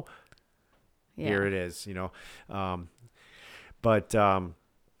know. Yeah. Here it is, and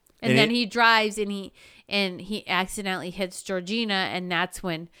then he drives and he accidentally hits Georgina, and that's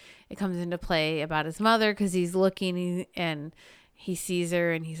when it comes into play about his mother because he's looking and he sees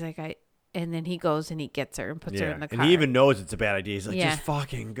her and he's like, and then he goes and he gets her and puts her in the car. And he even knows it's a bad idea. He's like, just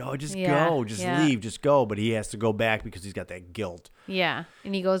fucking go, just go, just leave, just go. But he has to go back because he's got that guilt. Yeah.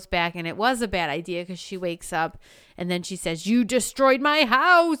 And he goes back and it was a bad idea because she wakes up and then she says, you destroyed my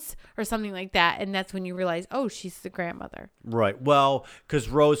house or something like that. And that's when you realize, oh, she's the grandmother. Right. Well, because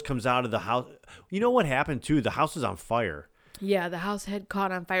Rose comes out of the house. You know what happened too? The house is on fire. Yeah, the house had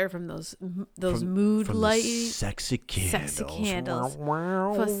caught on fire from those mood lights. Sexy candles.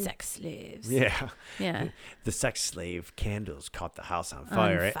 For sex slaves. Yeah. Yeah. The sex slave candles caught the house on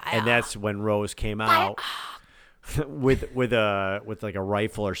fire. And that's when Rose came out with like a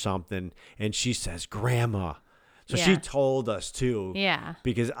rifle or something, and she says, "Grandma." So she told us too. Yeah.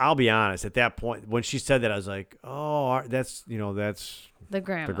 Because I'll be honest, at that point when she said that, I was like, "Oh, that's the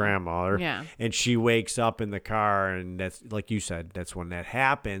grandmother." Yeah. And she wakes up in the car, and that's like you said, that's when that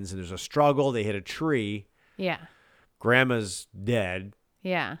happens, and there's a struggle. They hit a tree. Yeah. Grandma's dead.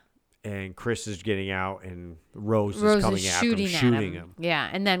 Yeah. And Chris is getting out, and Rose is coming after him, shooting him. Yeah.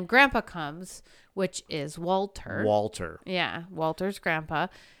 And then Grandpa comes, which is Walter. Yeah. Walter's grandpa.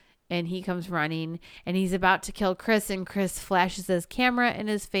 And he comes running, and he's about to kill Chris, and Chris flashes his camera in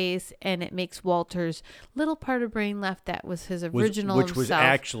his face, and it makes Walter's little part of brain left that was his original which was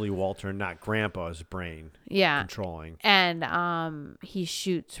actually Walter, not Grandpa's brain. Yeah, controlling. And he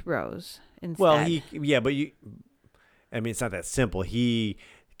shoots Rose instead. Well, it's not that simple. He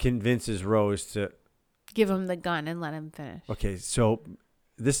convinces Rose to give him the gun and let him finish. Okay, so.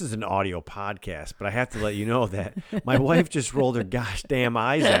 This is an audio podcast, but I have to let you know that my wife just rolled her gosh damn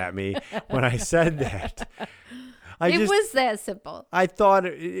eyes at me when I said that. It was that simple. I thought,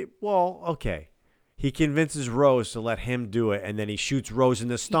 okay. He convinces Rose to let him do it, and then he shoots Rose in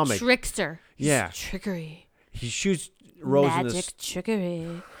the stomach. He tricks her. Yeah. Trickery. He shoots Rose in the Magic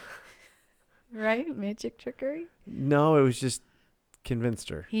trickery. Right? Magic trickery? No, it was just convinced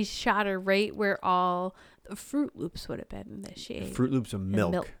her. He shot her right where all the Fruit Loops would have been that she ate. Fruit Loops of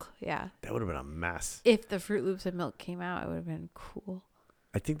milk. Yeah. That would have been a mess. If the Fruit Loops of milk came out, it would have been cool.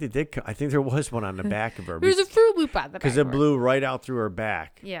 I think they did. I think there was one on the back of her. There's a Fruit Loop on the back. Because it blew right out through her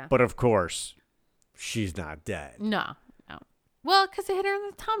back. Yeah. But of course, she's not dead. No. Well, because it hit her in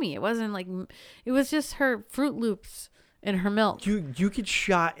the tummy. It wasn't like, it was just her Fruit Loops in her milk. You get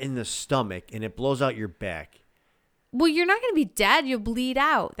shot in the stomach and it blows out your back. Well, you're not going to be dead. You'll bleed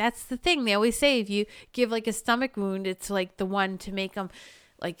out. That's the thing. They always say if you give like a stomach wound, it's like the one to make them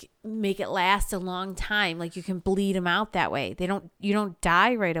like make it last a long time. Like you can bleed them out that way. You don't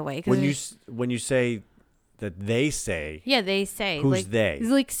die right away. When you say that they say. Yeah, they say. Who's like, they? It's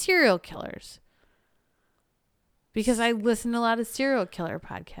like serial killers. Because I listen to a lot of serial killer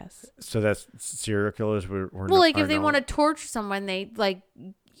podcasts. So that's serial killers were well, like if they want to torture someone, they like,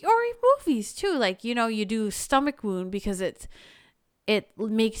 or movies too. Like, you do stomach wound because it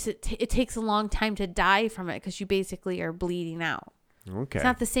makes it takes a long time to die from it because you basically are bleeding out. Okay. It's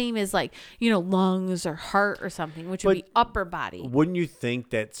not the same as like, lungs or heart or something, which would be upper body. Wouldn't you think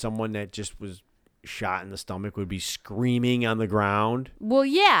that someone that just was shot in the stomach would be screaming on the ground? Well,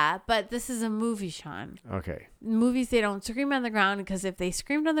 yeah, but this is a movie, Sean. Okay. In movies, they don't scream on the ground because if they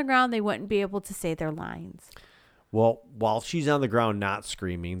screamed on the ground, they wouldn't be able to say their lines. Well, while she's on the ground not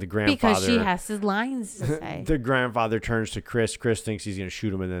screaming, the grandfather... Because she has his lines to say. The grandfather turns to Chris. Chris thinks he's going to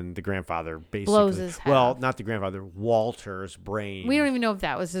shoot him, and then the grandfather basically... Blows his head Well, off. not the grandfather. Walter's brain... We don't even know if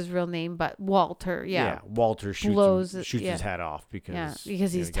that was his real name, but Walter, yeah. Walter Blows shoots it- his head off because... Yeah,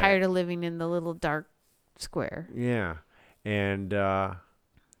 because he's tired of living in the little dark square. Yeah. And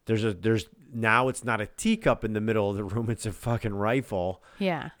there's now it's not a teacup in the middle of the room. It's a fucking rifle.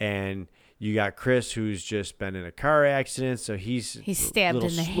 Yeah. And you got Chris, who's just been in a car accident, so he's stabbed a little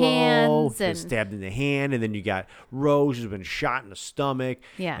in the slow, hands been and- stabbed in the hand, and then you got Rose, who's been shot in the stomach.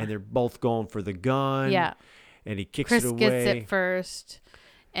 Yeah. And they're both going for the gun. Yeah. And he kicks Chris it away. gets it first,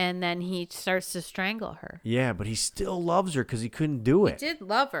 and then he starts to strangle her. Yeah, but he still loves her because he couldn't do He it, did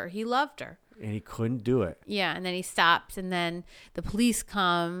love her. He loved her. and he couldn't do it. Yeah, and then he stops, and then the police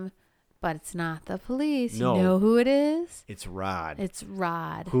come, but it's not the police. No. You know who it is? It's Rod, It's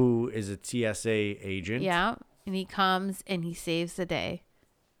Rod. who is a TSA agent. Yeah, and he comes and he saves the day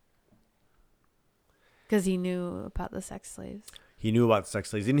because he knew about the sex slaves. He knew about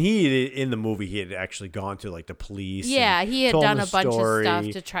sex slaves, and he in the movie he had actually gone to like the police. Yeah, and he had told done them a bunch story. of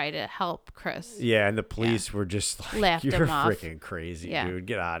stuff to try to help Chris. Yeah, and the police were just like, Laughed "You're him off. freaking crazy, Yeah. dude!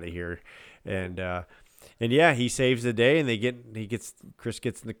 Get out of here!" And yeah, he saves the day, and Chris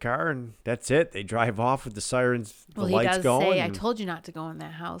gets in the car, and that's it. They drive off with the sirens, the Well, he lights does going. say, "I and- told you not to go in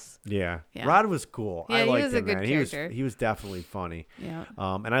that house." yeah. Yeah. Rod was cool. Yeah, I he liked was a him, good man. character. He was definitely funny. Yeah.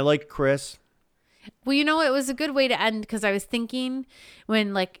 And I liked Chris. Well, you know, it was a good way to end because I was thinking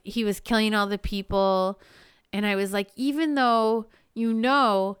when like he was killing all the people, and I was like, even though you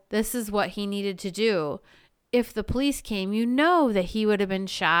know this is what he needed to do, if the police came, you know that he would have been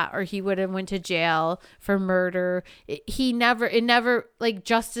shot or he would have went to jail for murder. It never like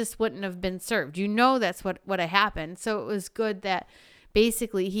justice wouldn't have been served. You know that's what had happened. So it was good that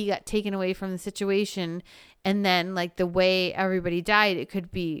basically he got taken away from the situation, and then like the way everybody died, it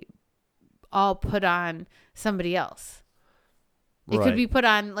could be all put on somebody else. It Right. could be put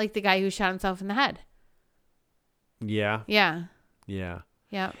on like the guy who shot himself in the head. Yeah. Yeah. Yeah.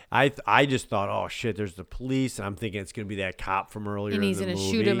 Yeah. I just thought, oh shit, there's the police, and I'm thinking it's gonna be that cop from earlier. And he's in the going to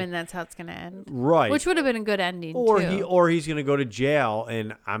movie. shoot him, and that's how it's going to end. Right. Which would have been a good ending, or too. he's gonna go to jail,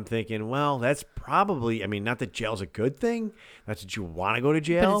 and I'm thinking, well, that's probably. I mean, not that jail's a good thing. Not that you want to go to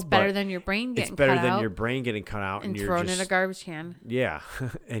jail, but it's better than your brain getting it's better cut than out your brain getting cut out and you're thrown just, in a garbage can. Yeah,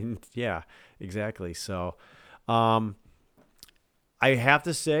 and yeah, exactly. So, I have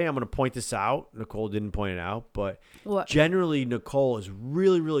to say, I'm going to point this out. Nicole didn't point it out, but What? generally Nicole is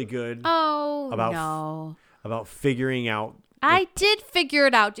really, really good Oh, About- no. about figuring out. I did figure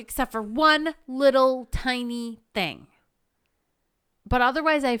it out, except for one little tiny thing. But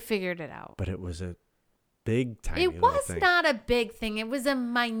otherwise, I figured it out. But it was a big, tiny It little was thing. not a big thing. It was a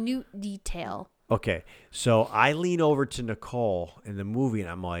minute detail. Okay, so I lean over to Nicole in the movie, and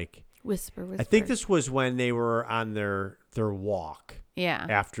I'm like, Whisper, whisper. I think this was when they were on their walk Yeah.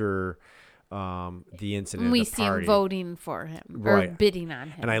 after the incident. And we at the see him party. voting for him or Right. bidding on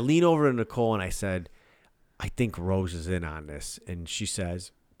him. And I lean over to Nicole and I said, I think Rose is in on this. And she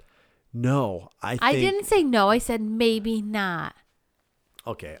says, no, I think. I didn't say no. I said maybe not.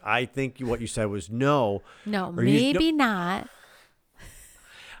 Okay, I think what you said was no. No, Or you- maybe not.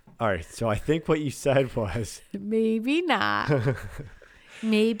 All right, so I think what you said was, Maybe not.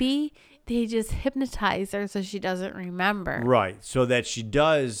 Maybe they just hypnotize her so she doesn't remember. right, so that she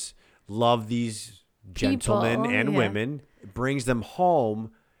does love these gentlemen People, and yeah. women, brings them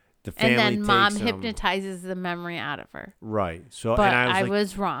home. The And family then mom takes them. hypnotizes the memory out of her. Right. So, But and I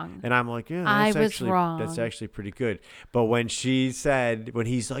was like, wrong. and I'm like, yeah, I that's was actually, wrong. That's actually pretty good. But when he's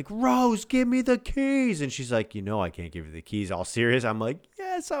like, Rose, give me the keys, and she's like, I can't give you the keys. All serious. I'm like,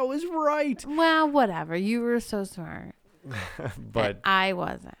 yes, I was right. Well, whatever. You were so smart. But And I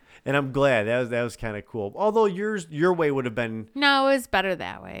wasn't. and I'm glad that was kind of cool. Although your way would have been, No, it was better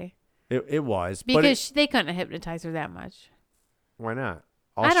that way. it was, Because but it, they couldn't hypnotize her that much. why not?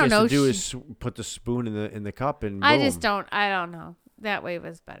 All I she don't has know. to do is put the spoon in the cup and boom. I don't know. That way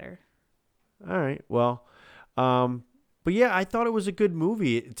was better. All right. Well, but yeah, I thought it was a good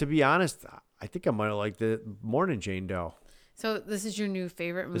movie. To be honest, I think I might have liked it more than Jane Doe. So this is your new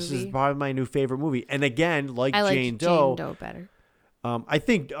favorite movie? This is probably my new favorite movie. And again, like I liked Jane Doe, better.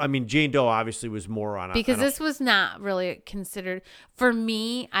 I mean, Jane Doe obviously was more on a... Because on a- this was not really considered, for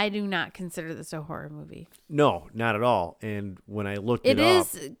me, I do not consider this a horror movie. No, not at all. And when I looked it It up...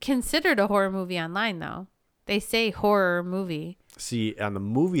 is considered a horror movie online, though. They say horror movie. See, on the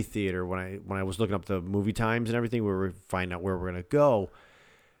movie theater, when I was looking up the movie times and everything, where we find out where we're going to go,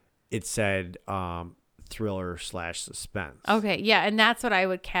 it said thriller / suspense. Okay, yeah, and that's what I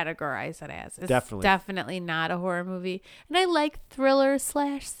would categorize it as. It's definitely not a horror movie. And I like thriller /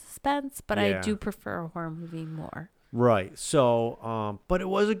 suspense, but I do prefer a horror movie more. Right. So, but it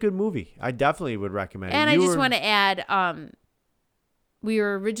was a good movie. I definitely would recommend it. And I just want to add, we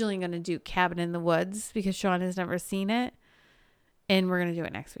were originally going to do Cabin in the Woods because Sean has never seen it, and we're going to do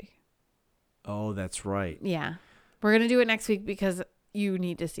it next week. Oh, that's right. Yeah. We're going to do it next week because you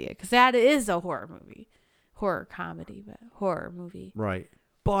need to see it, because that is a horror movie. Horror comedy, but horror movie. Right.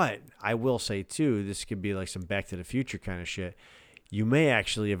 But I will say, too, this could be like some Back to the Future kind of shit. You may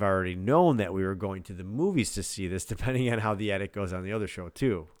actually have already known that we were going to the movies to see this, depending on how the edit goes on the other show,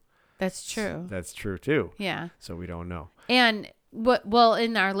 too. That's true. That's true, too. Yeah. So we don't know. And well,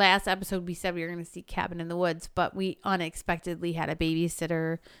 in our last episode, we said we were going to see Cabin in the Woods, but we unexpectedly had a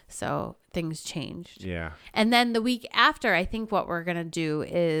babysitter, so things changed. Yeah. And then the week after, I think what we're going to do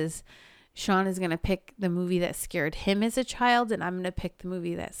is Sean is going to pick the movie that scared him as a child, and I'm going to pick the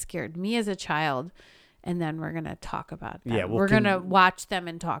movie that scared me as a child, and then we're going to talk about them. Yeah, we're going to watch them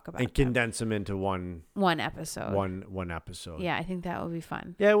and talk about them. And condense them into one episode. One episode. Yeah, I think that will be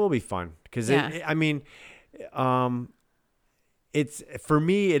fun. Yeah, it will be fun. Because, it's, for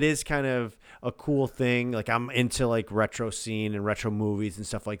me, it is kind of a cool thing. Like, I'm into like retro scene and retro movies and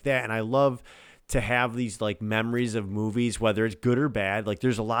stuff like that. And I love to have these like memories of movies, whether it's good or bad. Like,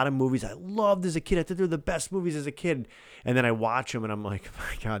 there's a lot of movies I loved as a kid. I thought they were the best movies as a kid. And then I watch them and I'm like, oh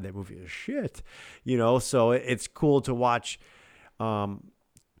my God, that movie is shit. So it's cool to watch. And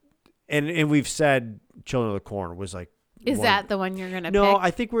we've said Children of the Corn was like, is that the one you're going to pick? No,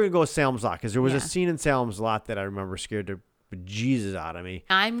 I think we're going to go Salem's Lot, because there was a scene in Salem's Lot that I remember scared the Jesus out of me.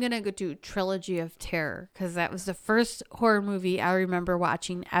 I'm going to go do Trilogy of Terror, because that was the first horror movie I remember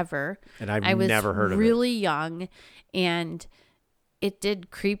watching ever. And I never heard of it. I was really young, and it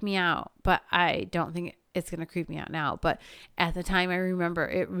did creep me out, but I don't think it's going to creep me out now. But at the time, I remember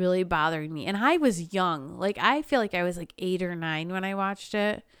it really bothering me. And I was young. Like, I feel like I was like 8 or 9 when I watched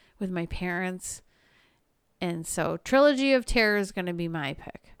it with my parents. And so Trilogy of Terror is going to be my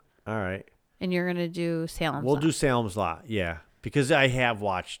pick. All right. And you're going to do Salem's Lot. We'll do Salem's Lot, yeah. Because I have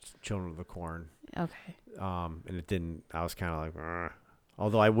watched Children of the Corn. Okay. And it didn't, I was kind of like, "Ugh."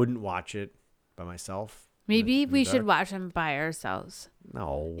 Although I wouldn't watch it by myself. Maybe we should watch them by ourselves.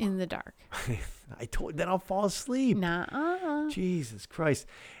 No. In the dark. I told you, then I'll fall asleep. Nah. Jesus Christ.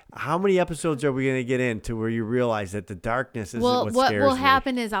 How many episodes are we going to get into where you realize that the darkness isn't what scares me? What will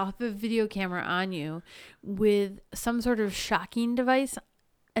happen is I'll have a video camera on you with some sort of shocking device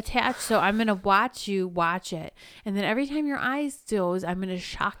attached. So I'm going to watch you watch it. And then every time your eyes close, I'm going to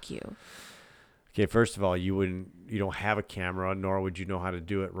shock you. Okay, first of all, you don't have a camera, nor would you know how to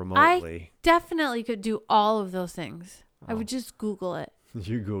do it remotely. I definitely could do all of those things. I would just Google it.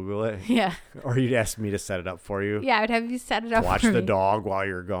 You Google it? Yeah. Or you'd ask me to set it up for you? Yeah, I would have you set it up watch for me. the dog while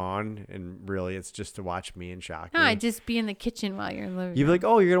you're gone, and really it's just to watch me and shock me. No, I'd just be in the kitchen while you're in the living room. You'd be like,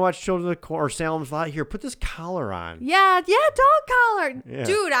 oh, you're going to watch Children of the Corn or Salem's Lot? Here, put this collar on. Yeah, dog collar. Yeah.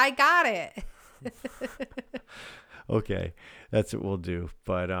 Dude, I got it. Okay, that's what we'll do.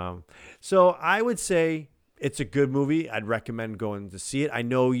 But so I would say it's a good movie. I'd recommend going to see it. I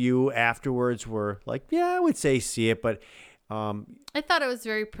know you afterwards were like, yeah, I would say see it, but I thought it was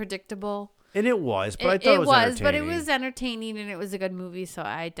very predictable. And it was, but I thought it was entertaining. But it was entertaining, and it was a good movie, so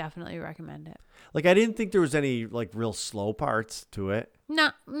I definitely recommend it. Like, I didn't think there was any like real slow parts to it.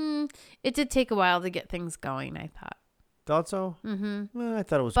 No, it did take a while to get things going, I thought. Thought so? Mm-hmm. Well, I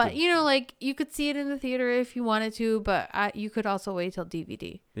thought it was But, good. like, you could see it in the theater if you wanted to, but you could also wait till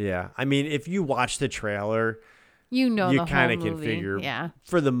DVD. Yeah. I mean, if you watch the trailer, you kind of can figure,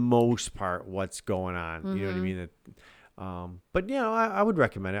 for the most part, what's going on. Mm-hmm. You know what I mean? But, I would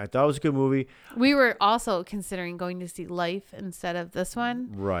recommend it. I thought it was a good movie. We were also considering going to see Life instead of this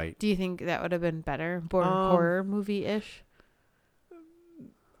one. Right. Do you think that would have been better? More horror movie-ish?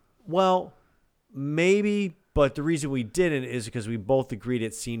 Well, maybe, but the reason we didn't is because we both agreed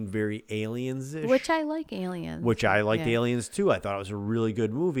it seemed very Aliens-ish. Which I like Aliens. Which I liked Aliens, too. I thought it was a really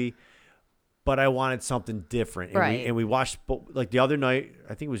good movie. But I wanted something different. And we watched, like the other night,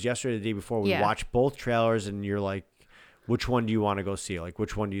 I think it was yesterday or the day before, we watched both trailers, and you're like, which one do you want to go see? Like,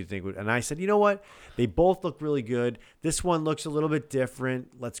 which one do you think would? And I said, you know what? They both look really good. This one looks a little bit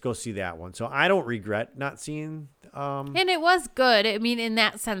different. Let's go see that one. So I don't regret not seeing. And it was good. I mean, in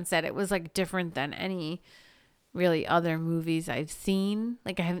that sense that it was like different than any really other movies I've seen.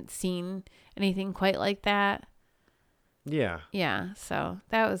 Like, I haven't seen anything quite like that. Yeah. Yeah. So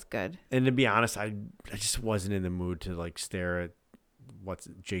that was good. And to be honest, I just wasn't in the mood to like stare at what's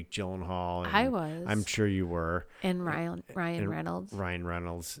it, Jake Gyllenhaal. And I was. I'm sure you were. And Ryan Reynolds. Ryan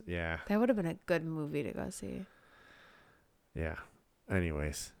Reynolds, yeah. That would have been a good movie to go see. Yeah.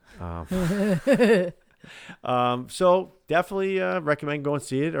 Anyways. So definitely recommend go and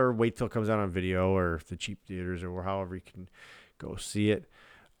see it, or wait till it comes out on video or the cheap theaters or however you can go see it.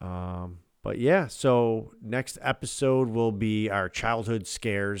 But yeah, so next episode will be our childhood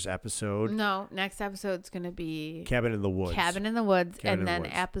scares episode. No, next episode's going to be Cabin in the Woods. And then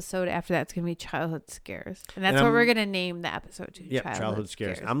episode after that's going to be childhood scares. And that's what we're going to name the episode to. Yeah, childhood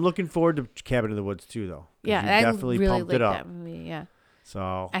scares. I'm looking forward to Cabin in the Woods too, though. Yeah, you I definitely really pumped like it up. that movie, yeah.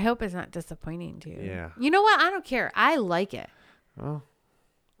 So I hope it's not disappointing to you. Yeah. You know what? I don't care. I like it. Well,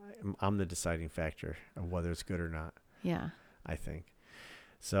 I'm the deciding factor of whether it's good or not. Yeah. I think.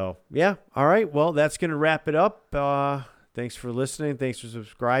 So, yeah. All right. Well, that's going to wrap it up. Thanks for listening. Thanks for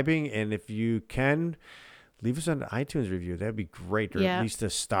subscribing. And if you can, leave us an iTunes review. That'd be great. Or at least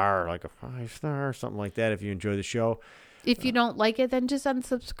a star, like a 5-star or something like that if you enjoy the show. If you don't like it, then just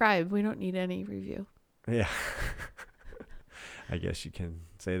unsubscribe. We don't need any review. Yeah. I guess you can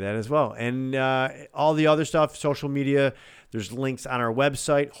say that as well. And all the other stuff, social media, there's links on our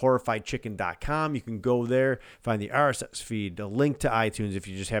website, horrifiedchicken.com. You can go there, find the RSS feed, a link to iTunes if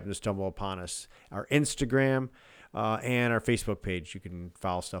you just happen to stumble upon us, our Instagram, and our Facebook page. You can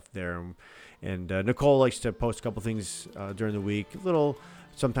follow stuff there. And Nicole likes to post a couple things during the week,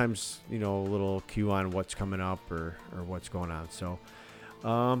 sometimes, a little cue on what's coming up or what's going on. So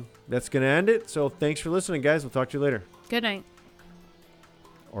that's going to end it. So thanks for listening, guys. We'll talk to you later. Good night.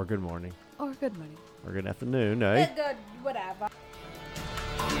 Or good morning. Or good morning. Or good afternoon, eh? Good, whatever.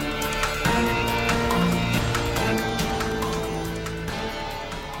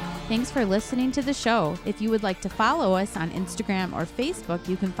 Thanks for listening to the show. If you would like to follow us on Instagram or Facebook,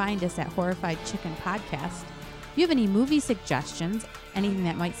 you can find us at Horrified Chicken Podcast. If you have any movie suggestions, anything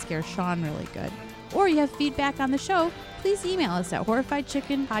that might scare Sean really good, or you have feedback on the show, please email us at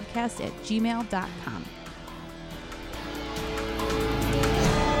horrifiedchickenpodcast@gmail.com.